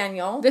Cocker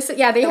Spaniel. They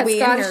had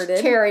Scottish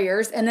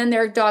Terriers, and then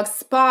their dog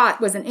Spot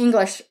was an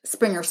English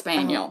Springer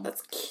Spaniel. Oh,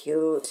 that's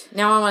cute.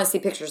 Now I want to see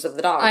pictures of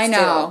the dogs. I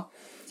know. Too.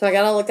 So I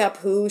got to look up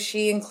who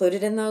she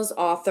included in those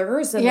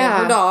authors and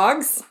then her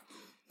dogs.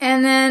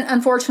 And then,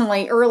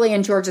 unfortunately, early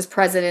in George's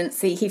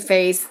presidency, he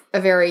faced a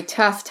very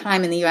tough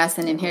time in the U.S.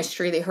 and in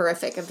history, the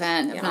horrific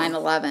event of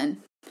 9/11,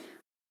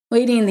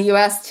 leading the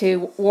U.S.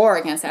 to war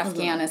against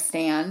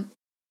Afghanistan.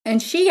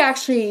 And she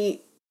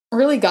actually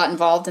really got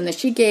involved in this.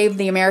 She gave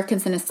the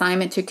Americans an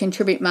assignment to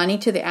contribute money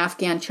to the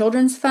Afghan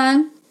Children's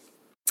Fund.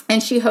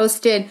 And she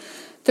hosted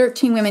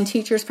 13 women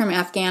teachers from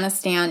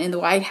Afghanistan in the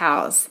White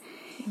House.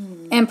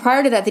 And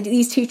prior to that,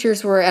 these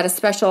teachers were at a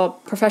special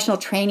professional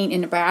training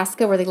in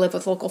Nebraska where they live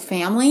with local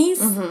families.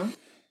 So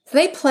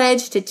they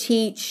pledged to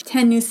teach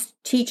 10 new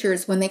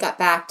teachers when they got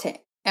back to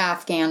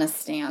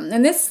Afghanistan.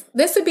 And this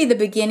would be the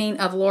beginning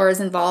of Laura's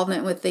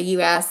involvement with the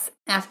U.S.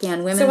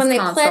 Afghan Women's Council. So when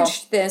they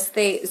pledged this,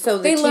 the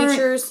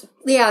teachers...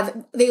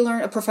 they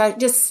learned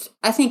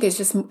I think it's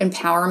just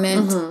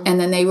empowerment. And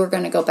then they were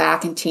going to go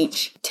back and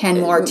teach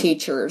 10 more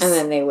teachers. And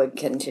then they would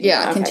continue.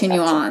 Yeah, continue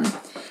on.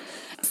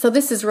 So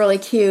this is really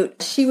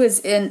cute. She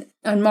was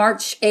on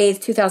March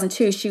 8th,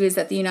 2002, she was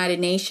at the United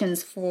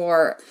Nations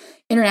for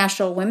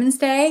International Women's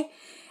Day.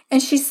 And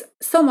she's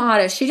so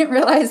modest. She didn't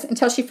realize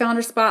until she found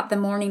her spot the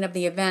morning of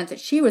the event that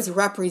she was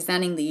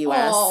representing the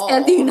U.S.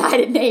 at the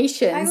United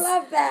Nations. I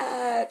love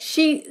that.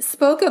 She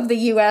spoke of the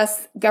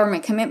U.S.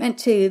 government commitment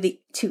to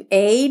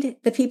aid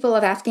the people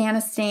of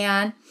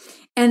Afghanistan,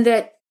 and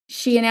that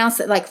she announced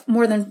that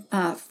more than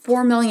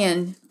 $4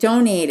 million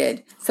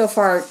donated so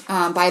far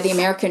by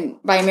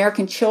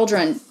American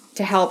children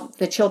to help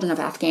the children of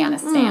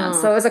Afghanistan.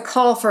 So it was a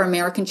call for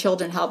American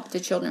children to help the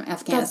children of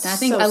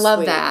Afghanistan. I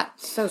love that.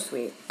 So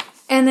sweet.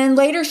 And then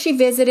later she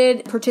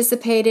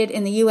participated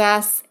in the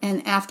U.S.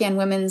 and Afghan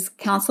Women's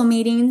Council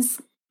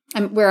meetings,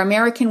 where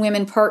American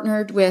women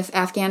partnered with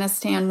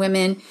Afghanistan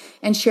women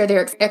and shared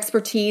their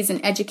expertise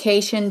in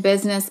education,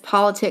 business,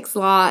 politics,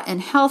 law,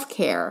 and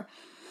healthcare.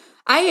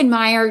 I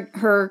admired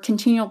her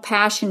continual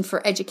passion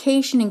for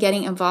education and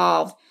getting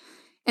involved.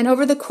 And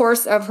over the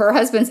course of her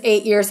husband's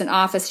 8 years in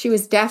office, she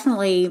was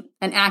definitely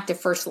an active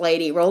first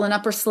lady, rolling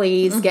up her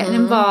sleeves, getting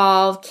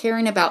involved,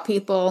 caring about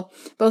people,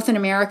 both in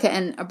America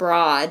and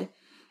abroad.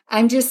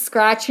 I'm just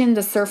scratching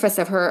the surface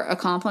of her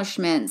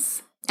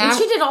accomplishments. And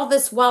she did all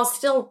this while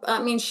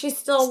she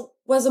still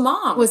was a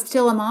mom. Was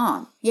still a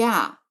mom,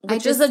 yeah.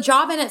 Which is a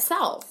job in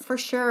itself. For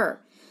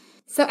sure.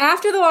 So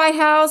after the White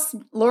House,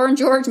 Laura and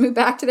George moved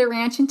back to their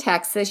ranch in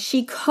Texas.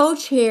 She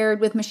co-chaired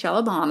with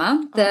Michelle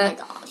Obama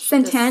the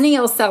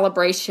centennial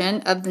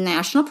celebration of the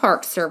National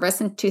Park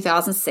Service in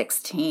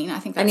 2016. I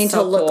think that's I need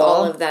so to look cool.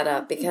 all of that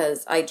up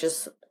because I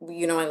just,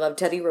 I love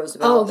Teddy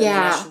Roosevelt and the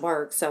National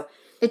Park. So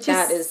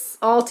that is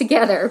all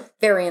together.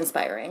 Very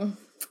inspiring.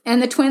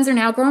 And the twins are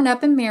now grown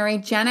up and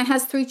married. Jenna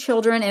has 3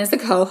 children and is the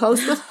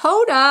co-host with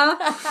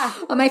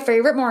Hoda on my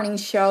favorite morning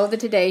show, The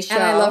Today Show.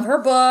 And I love her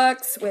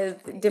books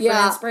with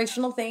different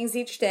inspirational things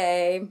each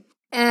day.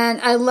 And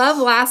I love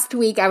last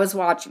week I was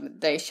watching The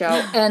Today Show,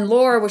 and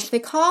Laura, which they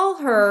call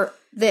her,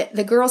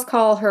 the girls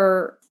call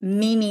her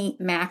Mimi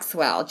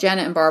Maxwell.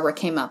 Jenna and Barbara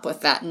came up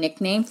with that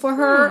nickname for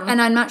her,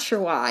 and I'm not sure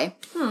why.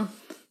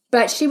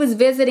 But she was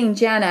visiting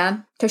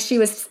Jenna because she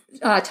was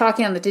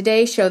talking on the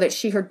Today Show that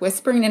she heard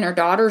whispering in her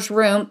daughter's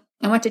room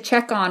and went to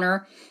check on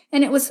her.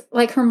 And it was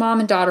like her mom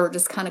and daughter were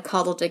just kind of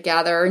cuddled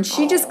together. And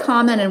she just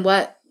commented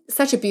what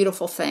such a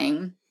beautiful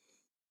thing.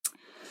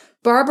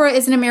 Barbara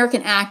is an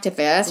American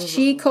activist.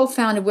 She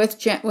co-founded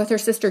with her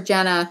sister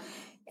Jenna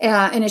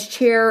and is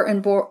chair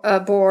and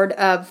board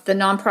of the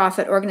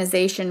nonprofit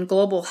organization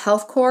Global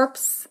Health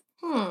Corps.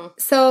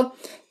 So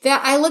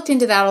that I looked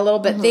into that a little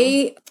bit.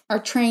 They are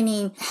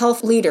training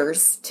health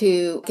leaders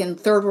in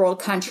third world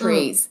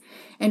countries,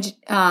 and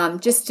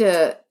just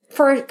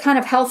for kind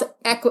of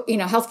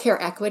healthcare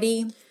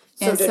equity.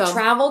 So and to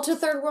travel to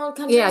third world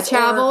countries,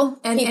 travel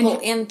and people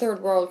in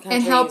third world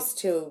countries and help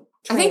to.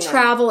 I think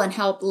travel and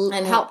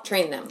help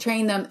train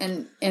them,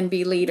 and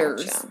be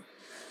leaders.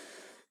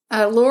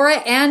 Gotcha. Laura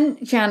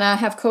and Jenna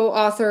have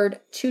co-authored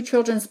 2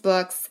 children's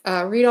books.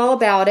 Read all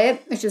about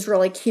it, which is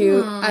really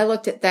cute. I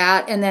looked at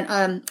that, and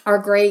then Our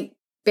Great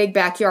Big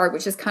Backyard,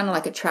 which is kind of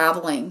like a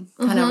traveling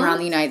kind of around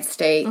the United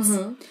States.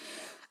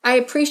 I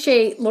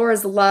appreciate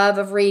Laura's love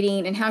of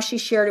reading and how she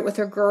shared it with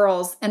her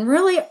girls and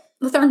really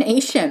with our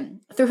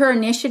nation through her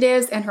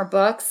initiatives and her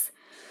books.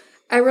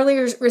 I really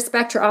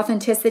respect her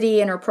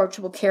authenticity and her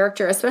approachable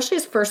character, especially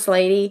as First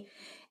Lady,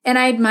 and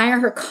I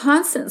admire her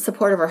constant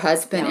support of her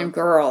husband and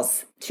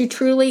girls. She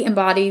truly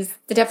embodies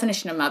the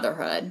definition of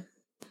motherhood.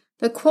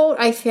 The quote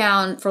I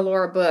found for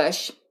Laura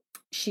Bush,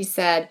 she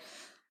said,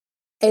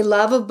 "A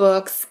love of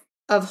books,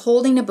 of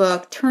holding a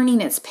book,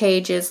 turning its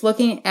pages,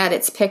 looking at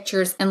its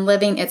pictures, and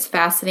living its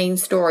fascinating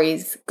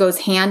stories goes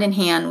hand in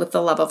hand with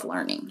the love of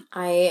learning."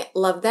 I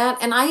love that.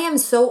 And I am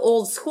so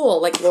old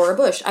school, like Laura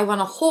Bush. I want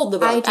to hold the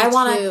book. I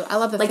want to. I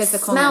love the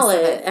physicalness smell of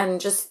it.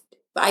 And just,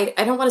 I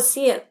don't want to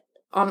see it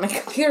on my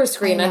computer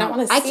screen. I don't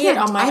want to see it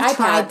on my iPad. I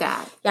tried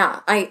that.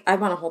 Yeah, I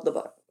want to hold the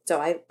book. So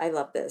I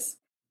love this.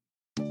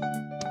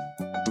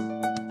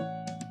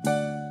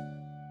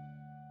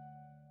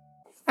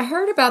 I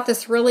heard about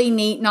this really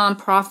neat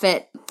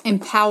nonprofit,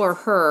 Empower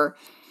Her.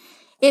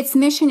 Its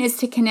mission is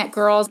to connect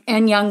girls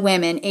and young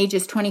women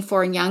ages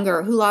 24 and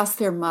younger who lost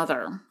their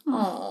mother.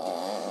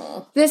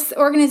 Aww. This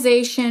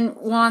organization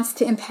wants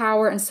to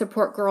empower and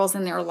support girls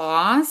in their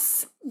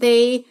loss.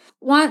 They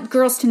want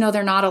girls to know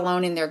they're not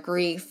alone in their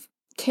grief.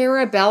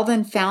 Cara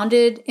Belvin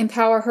founded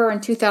Empower Her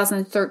in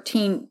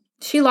 2013.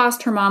 She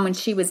lost her mom when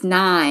she was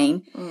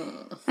 9.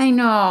 I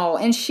know.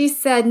 And she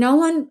said no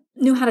one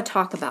knew how to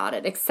talk about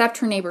it except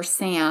her neighbor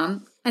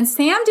Sam. And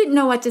Sam didn't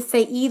know what to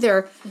say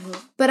either.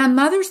 But on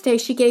Mother's Day,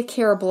 she gave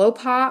Cara blow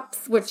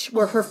pops, which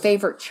were her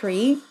favorite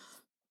treat.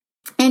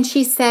 And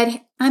she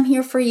said, "I'm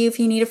here for you if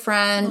you need a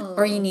friend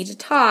or you need to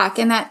talk."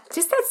 And that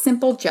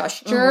simple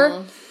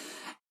gesture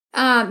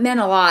meant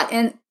a lot.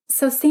 And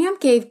so Sam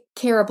gave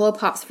Cara blow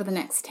pops for the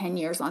next 10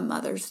 years on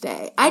Mother's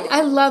Day.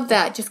 I love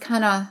that. Just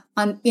kind of,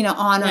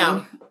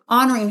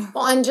 honoring her.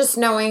 Well, and just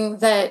knowing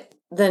that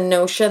the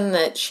notion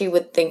that she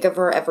would think of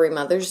her every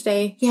Mother's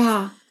Day.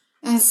 Yeah.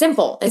 It's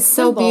simple. It's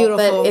so simple,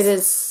 beautiful, but it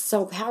is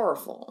so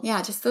powerful.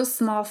 Yeah, just those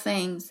small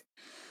things.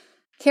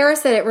 Cara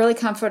said it really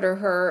comforted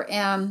her.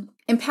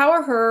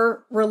 Empower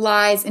Her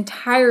relies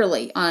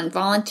entirely on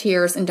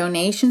volunteers and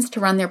donations to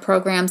run their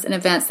programs and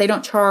events. They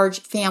don't charge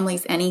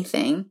families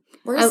anything.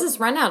 Where does this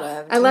run out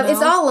of?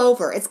 It's all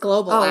over. It's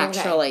global,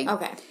 actually.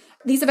 Okay.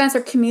 These events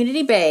are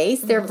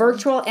community-based. They're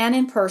virtual and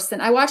in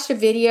person. I watched a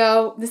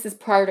video, this is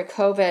prior to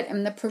COVID,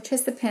 and the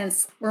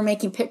participants were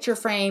making picture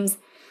frames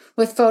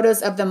with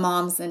photos of the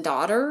moms and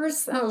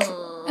daughters.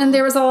 And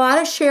there was a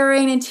lot of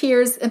sharing and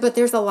tears, but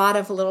there's a lot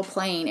of little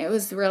playing. It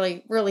was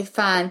really, really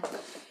fun.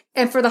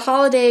 And for the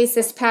holidays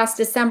this past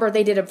December,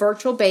 they did a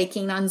virtual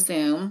baking on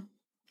Zoom.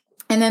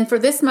 And then for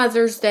this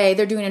Mother's Day,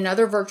 they're doing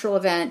another virtual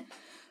event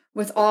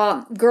with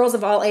all girls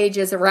of all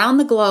ages around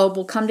the globe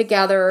will come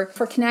together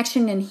for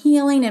connection and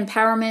healing,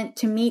 empowerment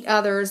to meet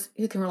others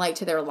who can relate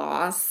to their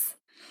loss.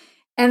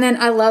 And then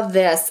I love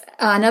this.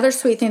 Another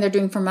sweet thing they're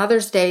doing for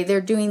Mother's Day, they're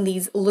doing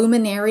these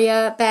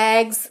Luminaria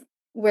bags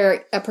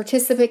where a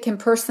participant can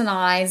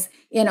personalize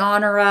in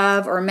honor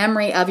of or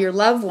memory of your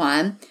loved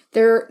one.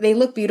 They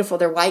look beautiful.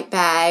 They're white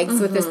bags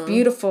with this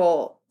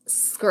beautiful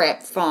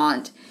script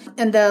font.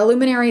 And the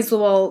luminaries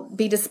will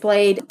be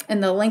displayed in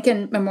the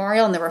Lincoln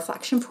Memorial in the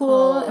Reflection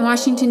Pool in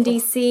Washington,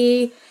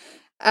 D.C.,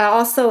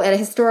 also at a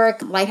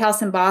historic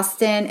lighthouse in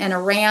Boston and a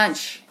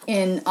ranch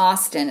in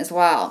Austin as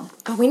well.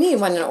 Oh, we need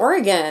one in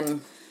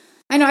Oregon.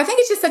 I know. I think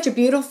it's just such a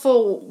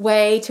beautiful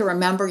way to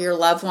remember your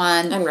loved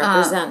one. And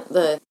represent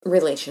the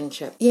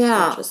relationship.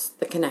 Yeah. And just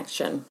the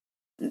connection.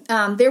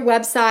 Their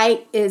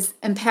website is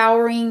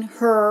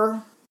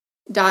empoweringher.org.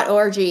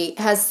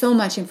 has so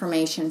much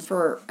information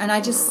and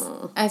I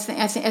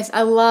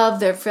love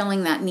they're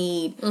filling that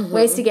need.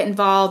 Ways to get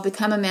involved,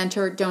 become a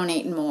mentor,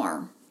 donate, and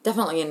more.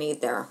 Definitely a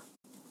need there.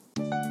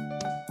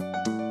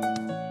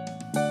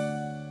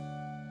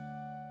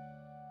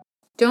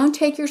 Don't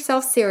take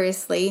yourself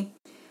seriously.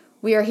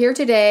 We are here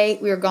today,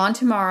 we are gone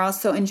tomorrow,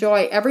 so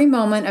enjoy every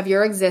moment of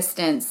your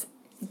existence.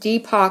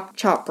 Deepak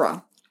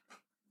Chopra.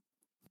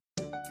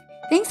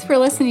 Thanks for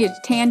listening to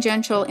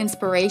Tangential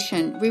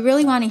Inspiration. We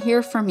really want to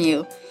hear from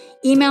you.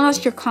 Email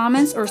us your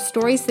comments or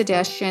story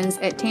suggestions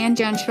at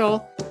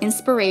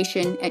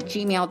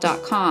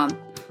tangentialinspiration@gmail.com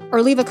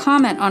or leave a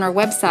comment on our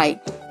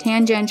website,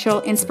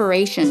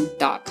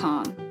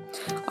 tangentialinspiration.com.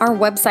 Our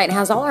website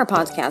has all our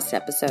podcast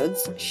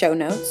episodes, show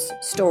notes,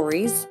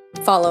 stories,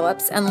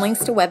 follow-ups, and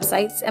links to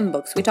websites and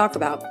books we talk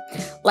about.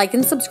 Like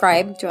and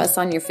subscribe to us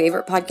on your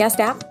favorite podcast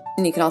app,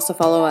 and you can also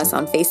follow us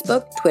on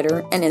Facebook,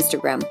 Twitter, and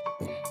Instagram.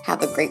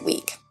 Have a great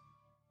week.